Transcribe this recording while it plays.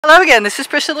Hello again, this is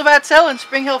Priscilla Batzell in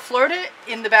Spring Hill, Florida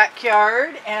in the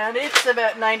backyard, and it's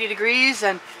about 90 degrees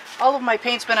and all of my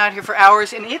paint's been out here for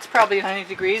hours and it's probably 90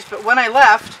 degrees, but when I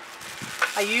left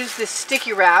I used this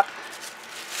sticky wrap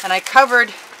and I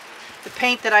covered the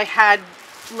paint that I had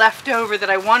left over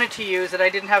that I wanted to use that I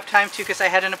didn't have time to because I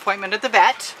had an appointment at the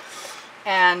vet,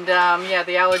 and yeah,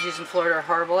 the allergies in Florida are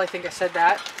horrible. I think I said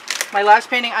that. My last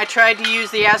painting, I tried to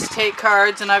use the acetate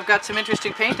cards, and I've got some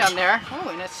interesting paint on there. Oh,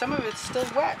 and some of it's still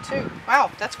wet too.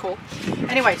 Wow, that's cool.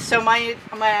 Anyway, so my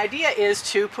idea is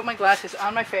to put my glasses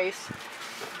on my face.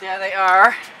 There they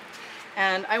are.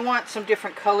 And I want some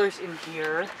different colors in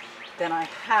here than I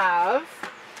have,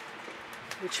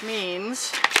 which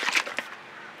means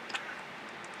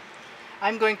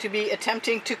I'm going to be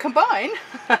attempting to combine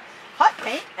hot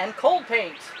paint and cold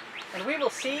paint. And we will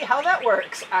see how that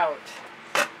works out.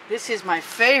 This is my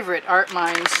favorite Art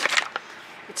Minds.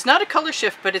 It's not a color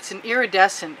shift, but it's an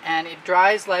iridescent and it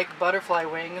dries like butterfly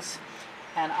wings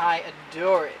and I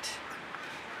adore it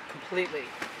completely.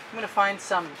 I'm going to find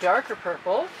some darker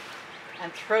purple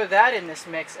and throw that in this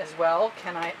mix as well.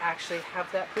 Can I actually have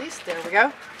that, please? There we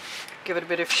go. Give it a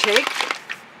bit of shake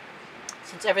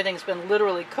since everything's been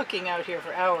literally cooking out here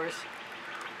for hours.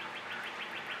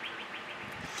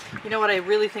 You know what, I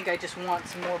really think I just want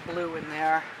some more blue in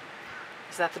there.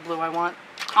 Is that the blue I want?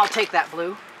 I'll take that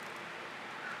blue.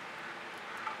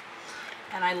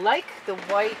 And I like the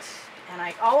white, and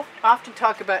I often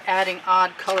talk about adding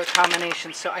odd color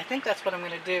combinations, so I think that's what I'm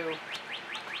going to do.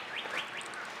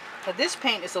 Now this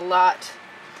paint is a lot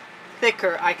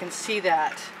thicker, I can see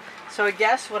that. So I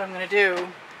guess what I'm going to do,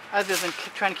 other than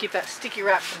trying to keep that sticky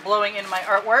wrap from blowing into my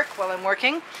artwork while I'm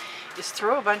working, is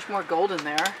throw a bunch more gold in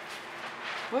there.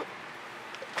 Whoop.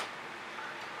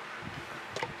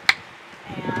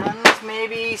 And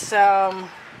maybe some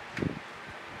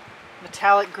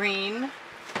metallic green.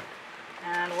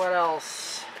 And what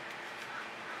else?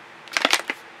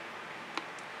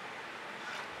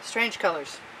 Strange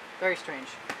colors. Very strange.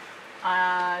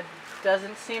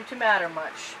 Doesn't seem to matter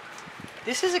much.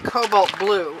 This is a cobalt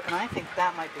blue, and I think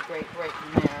that might be great right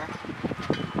in there.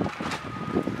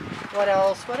 What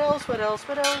else? What else? What else?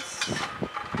 What else?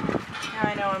 Now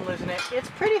I know I'm losing it. It's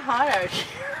pretty hot out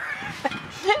here.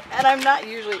 And I'm not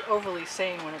usually overly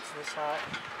sane when it's this hot.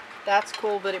 That's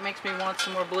cool, but it makes me want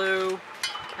some more blue.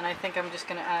 And I think I'm just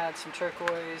going to add some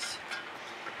turquoise.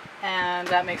 And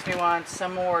that makes me want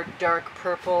some more dark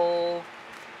purple,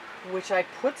 which I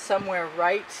put somewhere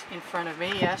right in front of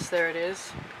me. Yes, there it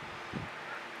is.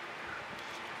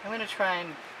 I'm going to try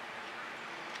and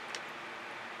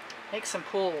make some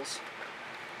pools.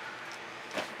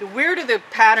 The weirder the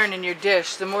pattern in your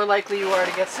dish, the more likely you are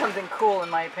to get something cool, in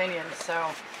my opinion. So,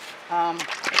 I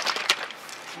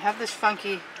have this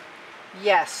funky,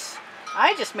 yes,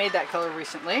 I just made that color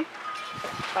recently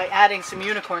by adding some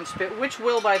unicorn spit, which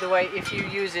will, by the way, if you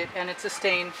use it, and it's a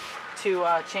stain to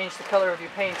change the color of your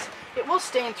paints, it will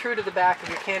stain through to the back of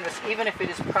your canvas, even if it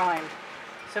is primed.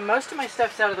 So most of my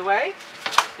stuff's out of the way.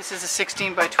 This is a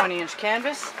 16 by 20 inch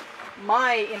canvas.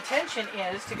 My intention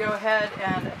is to go ahead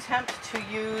and attempt to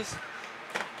use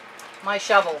my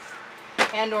shovel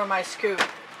and or my scoop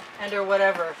and or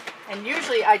whatever. And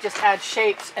usually I just add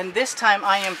shapes, and this time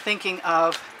I am thinking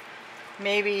of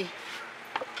maybe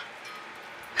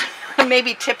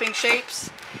tipping shapes.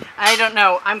 I don't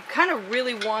know. I'm kind of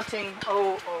really wanting,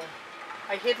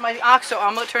 I hid my OXO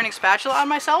omelet turning spatula on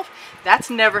myself.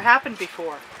 That's never happened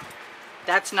before.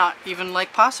 That's not even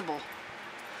like possible.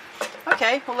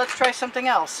 Okay, well let's try something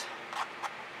else.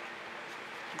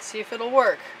 Let's see if it'll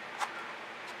work.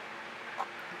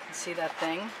 You can see that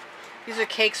thing. These are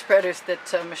cake spreaders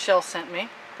that Michelle sent me.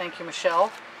 Thank you,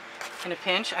 Michelle. In a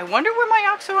pinch. I wonder where my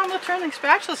OXO omelet turning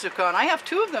spatulas have gone. I have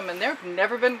 2 of them and they've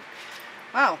never been...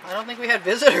 Wow, I don't think we had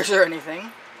visitors or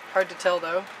anything. Hard to tell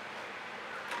though.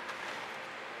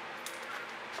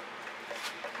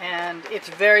 And it's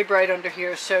very bright under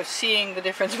here, so seeing the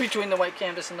difference between the white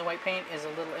canvas and the white paint is a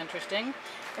little interesting.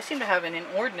 I seem to have an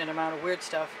inordinate amount of weird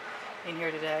stuff in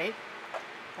here today.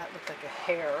 That looked like a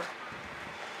hair.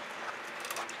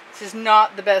 This is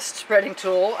not the best spreading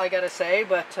tool, I gotta say,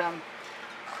 but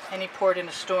any port in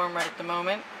a storm right at the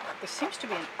moment. There seems to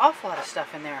be an awful lot of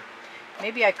stuff in there.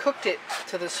 Maybe I cooked it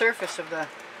to the surface of the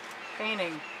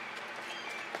painting.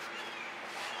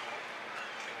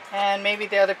 And maybe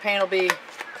the other paint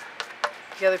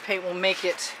will make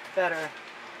it better.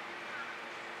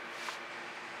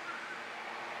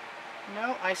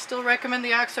 No, I still recommend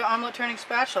the OXO omelet turning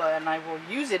spatula, and I will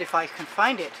use it if I can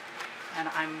find it. And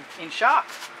I'm in shock.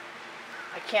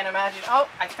 I can't imagine. Oh,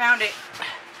 I found it.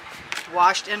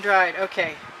 Washed and dried.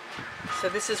 Okay. So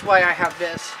this is why I have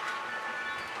this.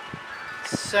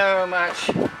 so much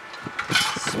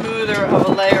smoother of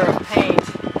a layer of paint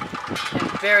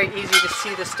and very easy to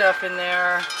see the stuff in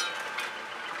there,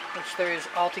 which there is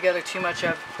altogether too much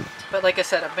of. But like I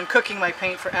said, I've been cooking my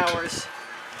paint for hours,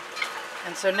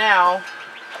 and so now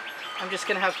I'm just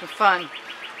going to have some fun.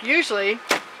 Usually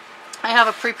I have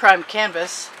a pre-primed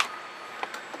canvas,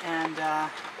 and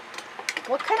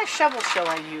what kind of shovel shall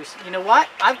I use? You know what?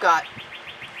 I've got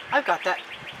that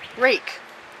rake.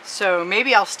 So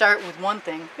maybe I'll start with one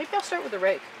thing. Maybe I'll start with the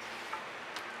rake.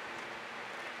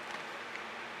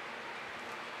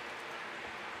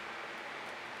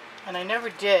 And I never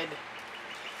did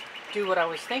do what I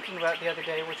was thinking about the other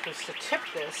day, which was to tip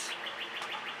this.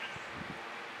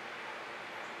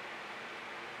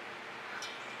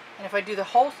 And if I do the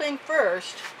whole thing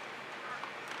first,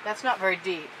 that's not very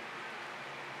deep.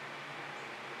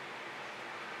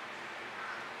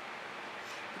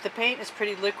 But the paint is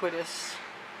pretty liquidous,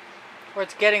 or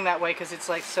it's getting that way because it's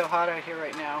like so hot out here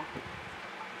right now.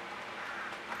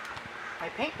 My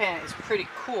paint pan is pretty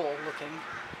cool looking.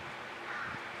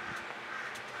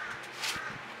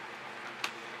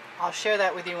 I'll share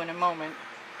that with you in a moment.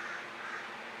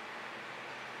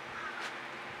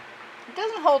 It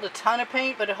doesn't hold a ton of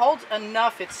paint, but it holds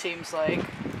enough, it seems like.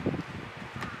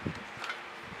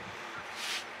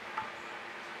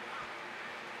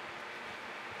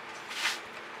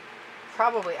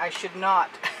 Probably I should not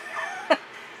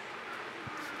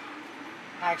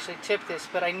actually tip this,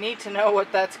 but I need to know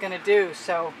what that's going to do,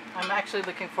 so I'm actually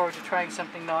looking forward to trying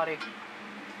something naughty.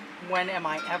 When am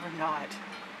I ever not?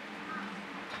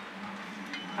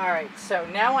 Alright, so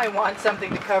now I want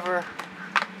something to cover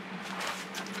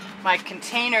my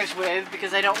containers with,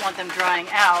 because I don't want them drying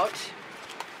out,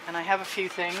 and I have a few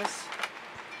things.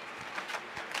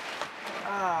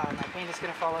 My paint is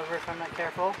going to fall over if I'm not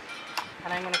careful,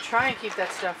 and I'm going to try and keep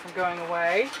that stuff from going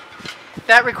away.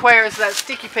 That requires that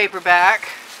sticky paper back.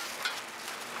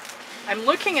 I'm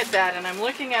looking at that, and I'm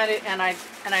looking at it, and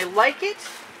I like it.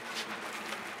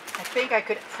 I think I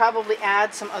could probably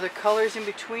add some other colors in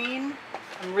between.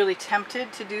 I'm really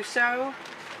tempted to do so.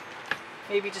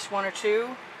 Maybe just one or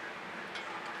two.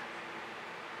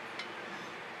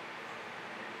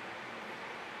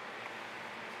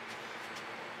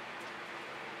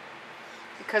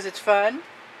 Because it's fun.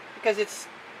 Because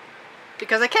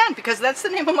I can. Because that's the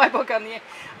name of my book on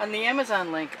the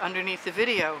Amazon link underneath the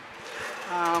video.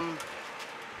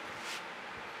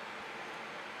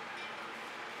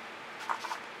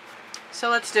 So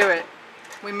let's do it.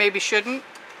 We maybe shouldn't.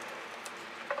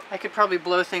 I could probably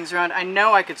blow things around. I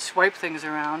know I could swipe things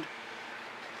around.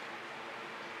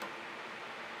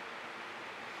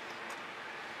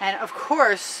 And of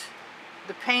course,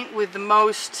 the paint with the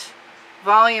most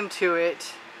volume to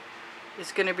it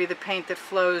is going to be the paint that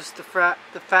flows the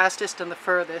fastest and the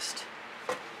furthest.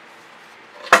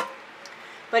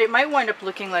 But it might wind up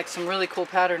looking like some really cool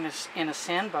pattern in a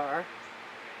sandbar.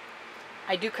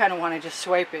 I do kind of want to just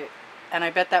swipe it, and I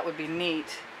bet that would be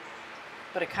neat.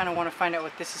 But I kind of want to find out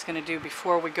what this is going to do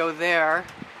before we go there.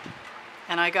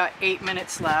 And I got 8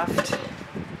 minutes left.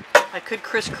 I could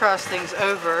crisscross things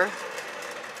over.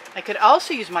 I could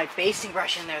also use my basting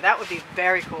brush in there. That would be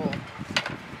very cool.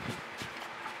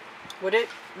 Would it?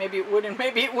 Maybe it would, and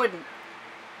maybe it wouldn't.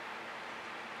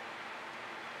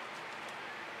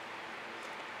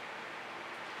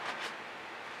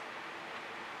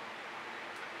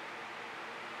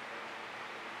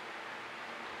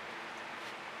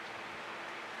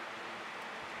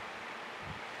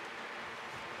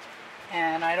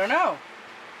 And I don't know.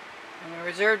 I'm going to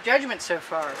reserve judgment so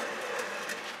far.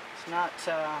 It's not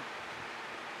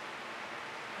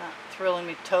thrilling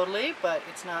me totally, but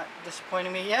it's not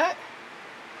disappointing me yet.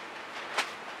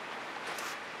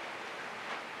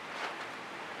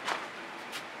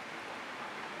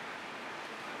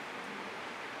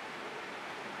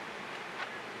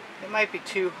 It might be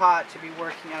too hot to be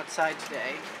working outside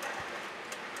today.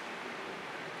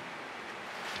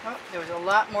 Oh, there was a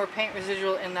lot more paint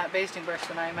residual in that basting brush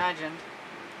than I imagined.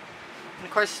 And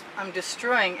of course, I'm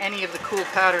destroying any of the cool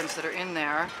patterns that are in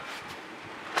there.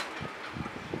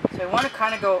 So I want to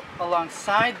kind of go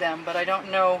alongside them, but I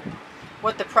don't know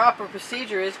what the proper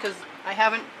procedure is because I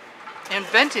haven't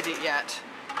invented it yet.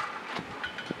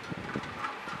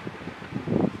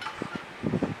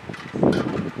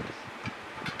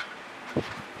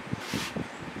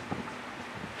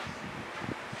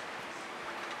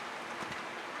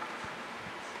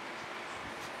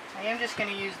 I am just going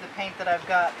to use the paint that I've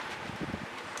got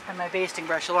on my basting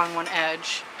brush along one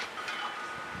edge.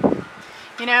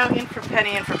 You know, in for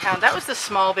penny, in for pound. That was the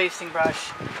small basting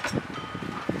brush.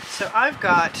 So I've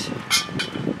got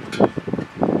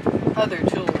other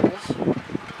tools.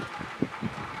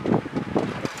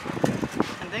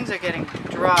 Things are getting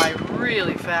dry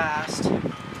really fast.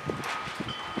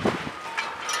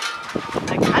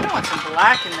 I kind of want some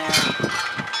black in there.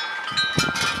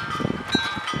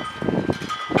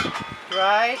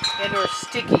 Dry and or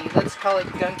sticky. Let's call it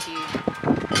gunky.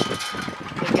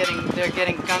 They're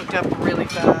getting gunked up really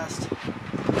fast.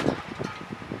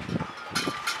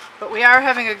 But we are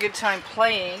having a good time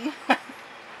playing.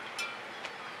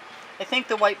 I think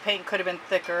the white paint could have been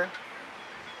thicker.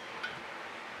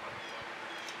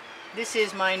 This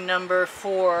is my number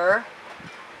 4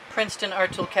 Princeton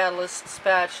Art Tool Catalyst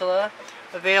spatula,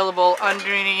 available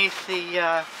underneath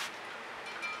the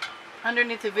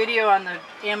video on the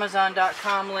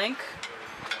Amazon.com link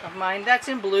of mine. That's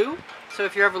in blue, so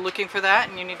if you're ever looking for that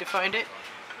and you need to find it,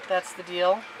 that's the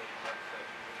deal.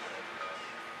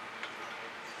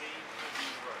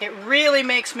 It really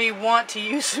makes me want to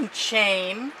use some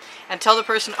chain and tell the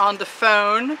person on the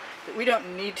phone that we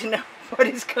don't need to know what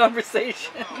is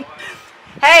conversation.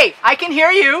 Hey, I can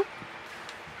hear you.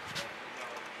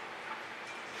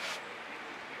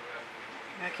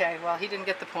 Okay, well, he didn't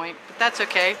get the point, but that's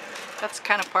okay. That's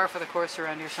kind of par for the course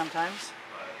around here sometimes.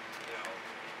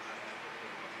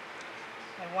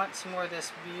 I want some more of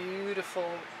this beautiful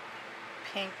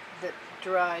pink that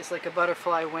dries like a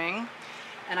butterfly wing.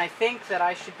 And I think that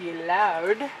I should be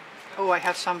allowed... Oh, I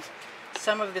have some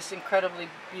of this incredibly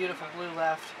beautiful blue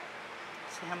left.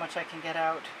 See how much I can get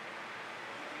out.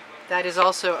 That is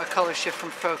also a color shift from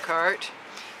Folk Art.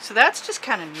 So that's just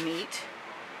kind of neat.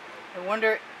 I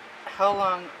wonder how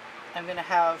long I'm going to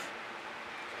have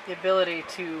the ability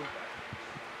to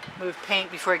move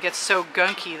paint before it gets so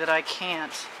gunky that I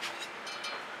can't.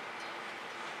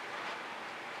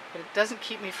 But it doesn't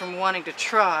keep me from wanting to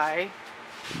try.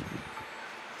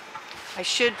 I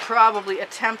should probably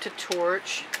attempt a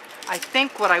torch. I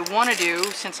think what I want to do,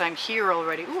 since I'm here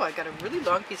already... Ooh, I got a really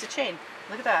long piece of chain.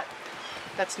 Look at that.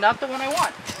 That's not the one I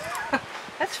want.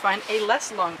 Let's find a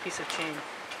less long piece of chain.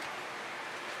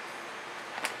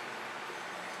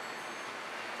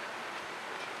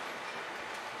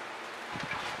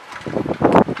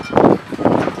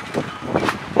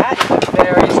 That is a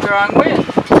very strong wind.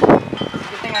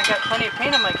 Good thing I got plenty of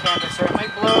paint on my canvas or it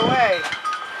might blow away.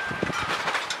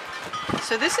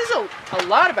 So this is a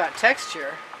lot about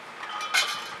texture.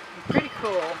 Pretty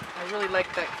cool. I really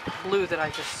like that blue that I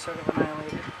just sort of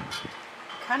annihilated.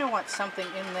 I kind of want something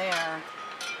in there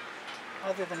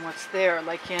other than what's there,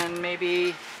 like in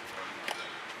maybe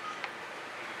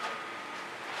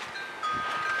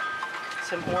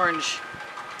some orange,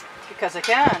 because I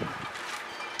can.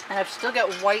 And I've still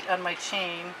got white on my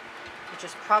chain, which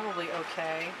is probably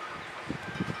okay,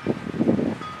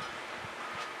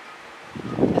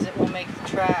 as it will make the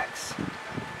tracks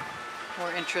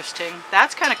more interesting.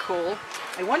 That's kind of cool.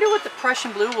 I wonder what the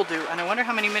Prussian blue will do, and I wonder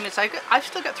how many minutes. I've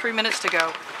still got 3 minutes to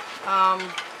go. I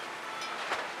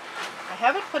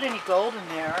haven't put any gold in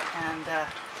there, and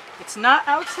it's not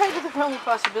outside of the realm of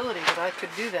possibility that I could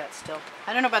do that still.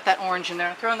 I don't know about that orange in there.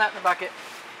 I'm throwing that in the bucket.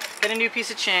 Get a new piece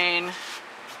of chain.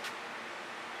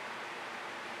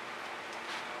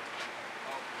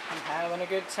 I'm having a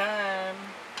good time.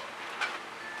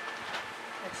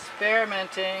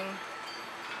 Experimenting.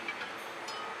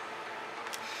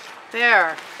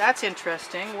 There, that's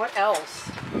interesting. What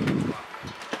else?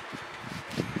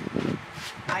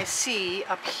 I see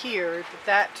up here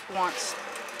that wants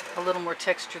a little more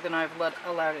texture than I've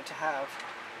allowed it to have.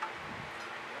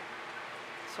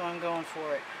 So I'm going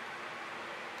for it.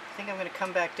 I think I'm going to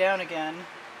come back down again.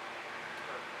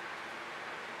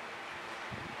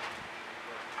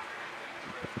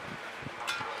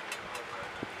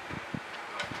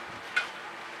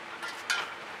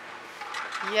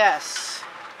 Yes.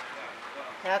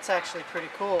 That's actually pretty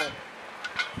cool.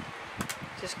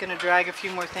 Just going to drag a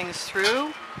few more things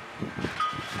through.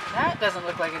 That doesn't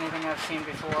look like anything I've seen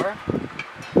before.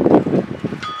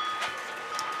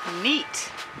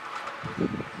 Neat.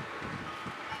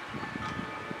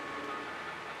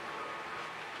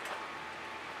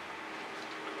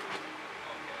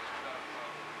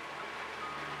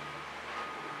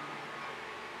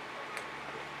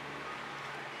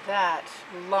 That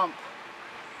lump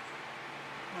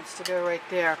wants to go right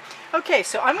there. Okay,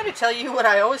 so I'm going to tell you what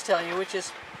I always tell you, which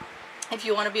is if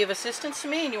you want to be of assistance to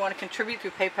me and you want to contribute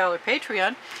through PayPal or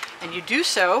Patreon, and you do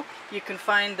so, you can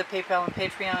find the PayPal and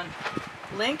Patreon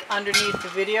link underneath the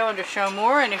video under Show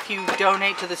More. And if you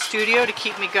donate to the studio to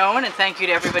keep me going, and thank you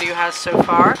to everybody who has so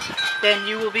far, then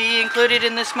you will be included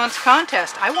in this month's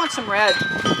contest. I want some red.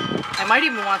 I might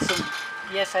even want some...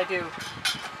 Yes, I do.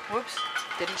 Whoops.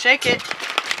 Didn't shake it.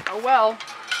 Oh well.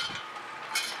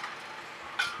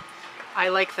 I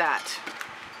like that.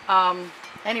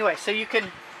 Anyway, so you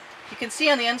can You can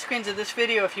see on the end screens of this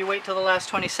video, if you wait till the last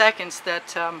 20 seconds,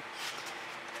 that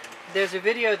there's a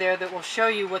video there that will show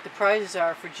you what the prizes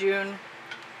are for June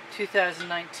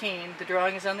 2019. The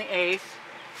drawing is on the 8th,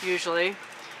 usually.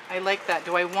 I like that.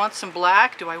 Do I want some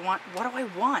black? What do I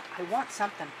want? I want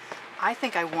something. I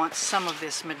think I want some of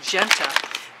this magenta.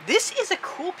 This is a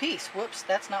cool piece. Whoops,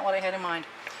 that's not what I had in mind.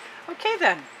 Okay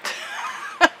then.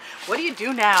 What do you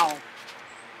do now?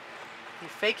 You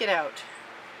fake it out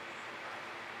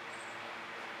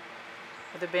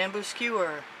with a bamboo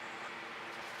skewer.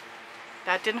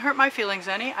 That didn't hurt my feelings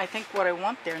any. I think what I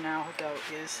want there now, though,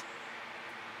 is...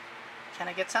 Can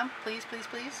I get some? Please, please,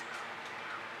 please?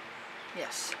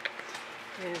 Yes.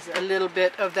 Is a little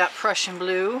bit of that Prussian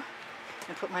blue.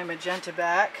 And put my magenta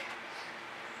back.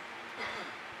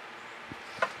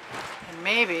 And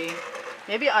maybe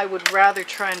I would rather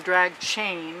try and drag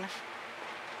chain.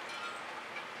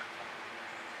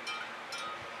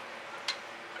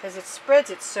 Because it spreads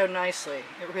it so nicely.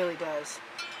 It really does.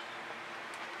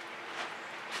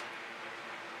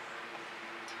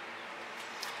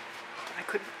 I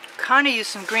could kind of use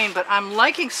some green, but I'm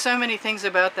liking so many things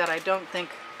about that. I don't think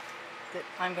that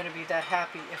I'm going to be that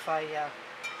happy if I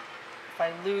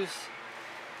lose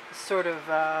sort of,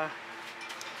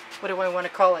 what do I want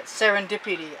to call it,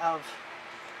 serendipity of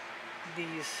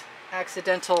these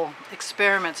accidental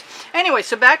experiments. Anyway,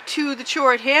 so back to the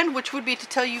chore at hand, which would be to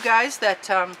tell you guys that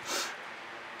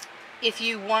if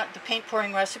you want the paint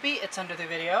pouring recipe, it's under the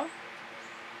video.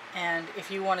 And if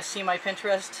you want to see my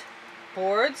Pinterest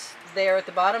boards, they are at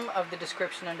the bottom of the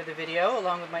description under the video,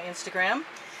 along with my Instagram.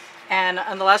 And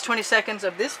on the last 20 seconds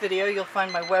of this video, you'll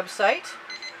find my website,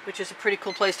 which is a pretty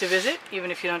cool place to visit, even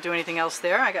if you don't do anything else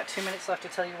there. I got 2 minutes left to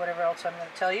tell you whatever else I'm going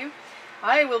to tell you.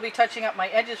 I will be touching up my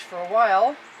edges for a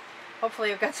while.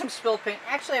 Hopefully I've got some spilled paint.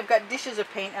 Actually, I've got dishes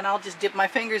of paint, and I'll just dip my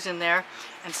fingers in there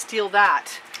and steal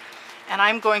that. And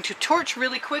I'm going to torch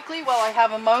really quickly while I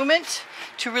have a moment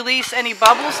to release any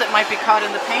bubbles that might be caught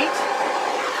in the paint.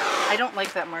 I don't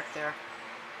like that mark there.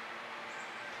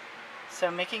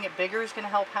 So making it bigger is going to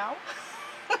help how?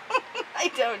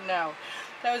 I don't know.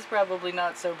 That was probably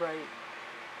not so bright.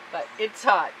 But it's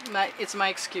hot. It's my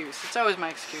excuse. It's always my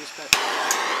excuse. But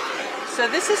so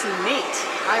this is neat.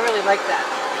 I really like that.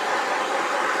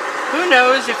 Who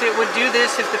knows if it would do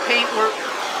this if the paint were...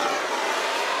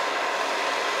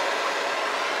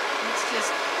 Let's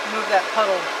just move that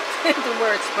puddle to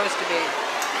where it's supposed to be.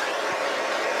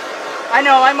 I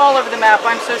know, I'm all over the map.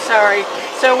 I'm so sorry.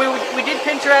 So we did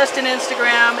Pinterest and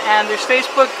Instagram, and there's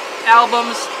Facebook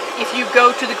albums. If you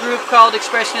go to the group called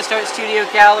Expressionist Art Studio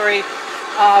Gallery,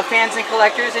 Fans and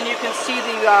Collectors, and you can see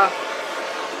the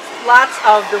lots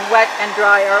of the wet and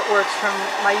dry artworks from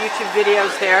my YouTube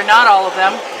videos there. Not all of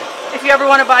them. If you ever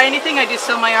want to buy anything, I do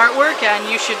sell my artwork,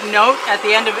 and you should note at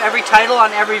the end of every title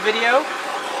on every video,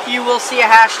 you will see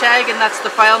a hashtag, and that's the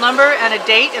file number, and a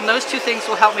date, and those two things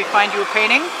will help me find you a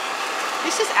painting.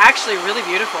 This is actually really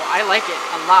beautiful. I like it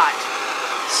a lot.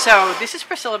 So this is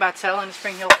Priscilla Batzell in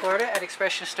Spring Hill, Florida at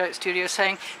Expressionist Art Studio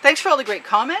saying thanks for all the great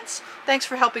comments. Thanks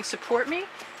for helping support me.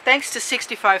 Thanks to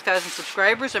 65,000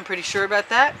 subscribers. I'm pretty sure about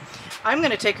that. I'm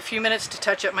going to take a few minutes to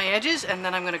touch up my edges, and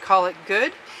then I'm going to call it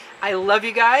good. I love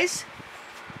you guys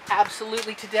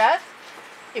absolutely to death.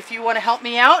 If you want to help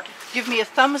me out, give me a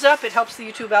thumbs up. It helps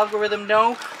the YouTube algorithm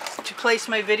know to place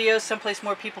my videos someplace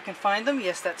more people can find them.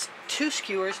 Yes, that's 2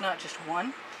 skewers, not just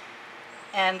 1.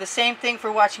 And the same thing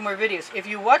for watching more videos. If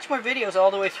you watch more videos all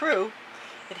the way through,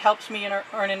 it helps me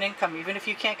earn an income. Even if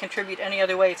you can't contribute any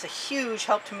other way, it's a huge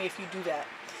help to me if you do that.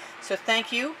 So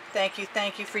thank you, thank you,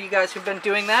 thank you for you guys who've been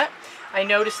doing that. I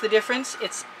noticed the difference.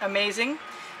 It's amazing.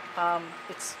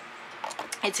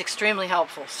 It's extremely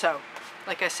helpful. So,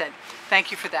 like I said,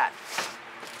 thank you for that.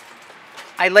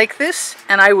 I like this,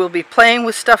 and I will be playing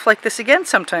with stuff like this again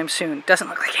sometime soon. Doesn't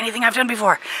look like anything I've done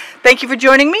before. Thank you for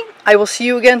joining me. I will see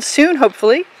you again soon,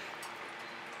 hopefully.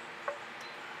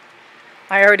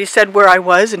 I already said where I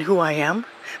was and who I am,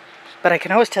 but I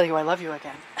can always tell you I love you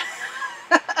again.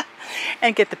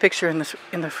 And get the picture in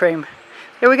the frame.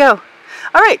 There we go.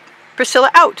 All right, Priscilla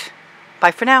out.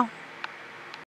 Bye for now.